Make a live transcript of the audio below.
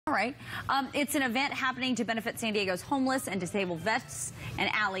All right. It's an event happening to benefit San Diego's homeless and disabled vets, and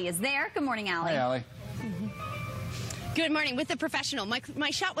Allie is there. Good morning, Allie. Hi, Allie. Good morning. With the professional. My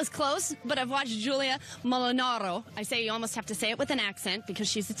shot was close, but I've watched Julia Molinaro. I say you almost have to say it with an accent because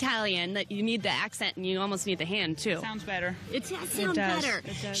she's Italian, that you need the accent and you almost need the hand, too. Sounds better. It sounds better.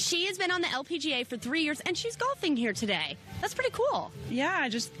 It does. She has been on the LPGA for 3 years, and she's golfing here today. That's pretty cool. Yeah,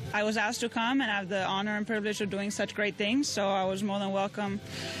 I was asked to come, and I have the honor and privilege of doing such great things, so I was more than welcome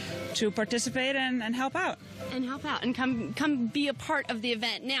to participate and help out. And help out and come be a part of the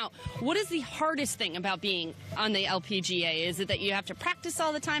event. Now, what is the hardest thing about being on the LPGA? Is it that you have to practice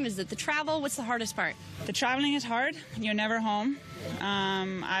all the time? Is it the travel? What's the hardest part? The traveling is hard. You're never home.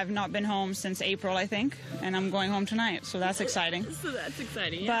 I've not been home since April, I think, and I'm going home tonight, so that's exciting. So that's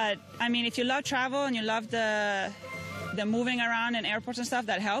exciting, yeah. But, I mean, if you love travel and you love the moving around in airports and stuff,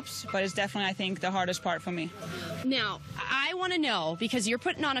 that helps, but it's definitely, I think, the hardest part for me. Now, I want to know, because you're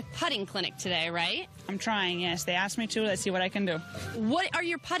putting on a putting clinic today, right? I'm trying, yes. They asked me to. Let's see what I can do. What are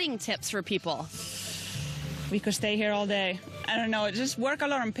your putting tips for people? We could stay here all day. I don't know, just work a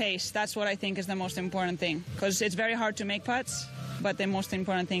lot on pace. That's what I think is the most important thing, because it's very hard to make putts, but the most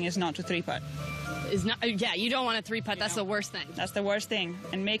important thing is not to three-putt. Yeah, you don't want a three-putt. That's the worst thing. That's the worst thing.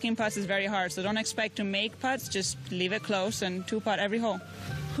 And making putts is very hard, so don't expect to make putts. Just leave it close and two-putt every hole.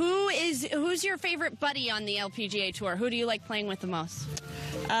 Who's your favorite buddy on the LPGA Tour? Who do you like playing with the most?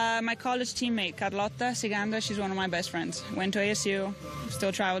 My college teammate, Carlotta Siganda, she's one of my best friends. Went to ASU,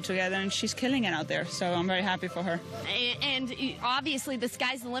 still travel together, and she's killing it out there, so I'm very happy for her. And obviously, the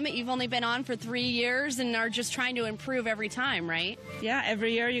sky's the limit. You've only been on for 3 years and are just trying to improve every time, right? Yeah,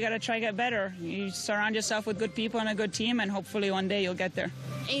 every year you got to try to get better. You surround yourself with good people and a good team, and hopefully one day you'll get there.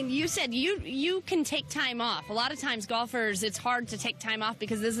 And you said you can take time off. A lot of times golfers, it's hard to take time off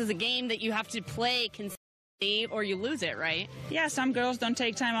because this is a game that you have to play consistently or you lose it, right? Yeah, some girls don't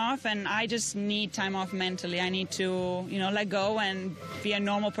take time off, and I just need time off mentally. I need to, let go and be a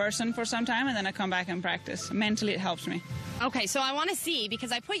normal person for some time, and then I come back and practice. Mentally, it helps me. Okay, so I want to see,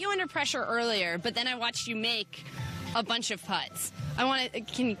 because I put you under pressure earlier, but then I watched you make a bunch of putts. I want to.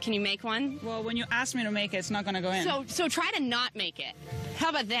 Can you make one? Well, when you ask me to make it, it's not going to go in. So try to not make it. How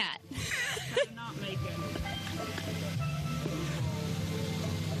about that? Try to not make it.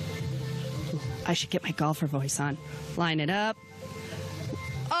 I should get my golfer voice on. Line it up.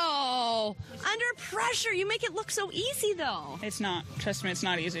 Oh, under pressure. You make it look so easy, though. It's not. Trust me, it's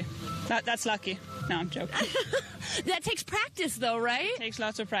not easy. That's lucky. No, I'm joking. That takes practice, though, right? It takes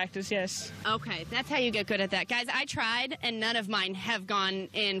lots of practice, yes. Okay, that's how you get good at that. Guys, I tried, and none of mine have gone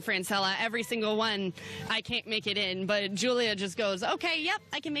in, Francella. Every single one, I can't make it in. But Julia just goes, okay, yep,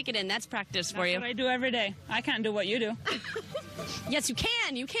 I can make it in. That's practice for you. That's what I do every day. I can't do what you do. Yes, you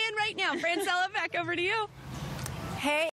can. You can right now. Francella, back over to you. Hey.